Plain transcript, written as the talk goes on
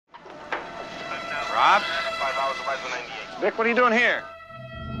Bob? 5 hours of Bicycle 98. Vic, what are you doing here?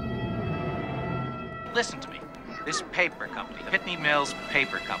 Listen to me. This paper company, the Pitney Mills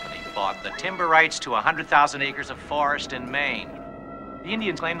Paper Company, bought the timber rights to 100,000 acres of forest in Maine. The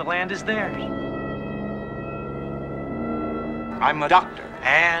Indians claim the land is theirs. I'm a doctor,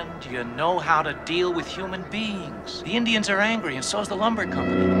 and you know how to deal with human beings. The Indians are angry, and so's the lumber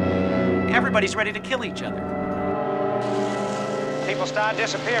company. Everybody's ready to kill each other. People start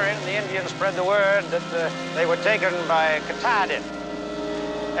disappearing. The Indians spread the word that they were taken by Katahdin.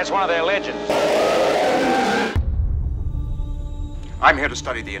 That's one of their legends. I'm here to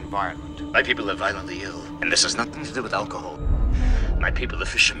study the environment. My people are violently ill, and this has nothing to do with alcohol. My people are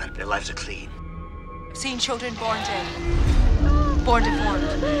fishermen. Their lives are clean. I've seen children born dead, born deformed.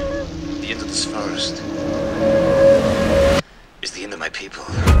 The end of this forest is the end of my people.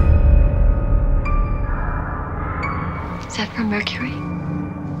 Is that from Mercury?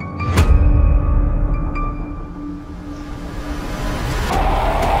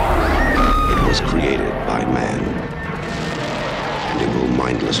 It was created by man, and it will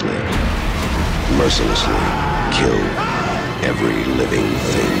mindlessly, mercilessly kill every living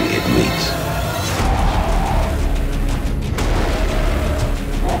thing it meets.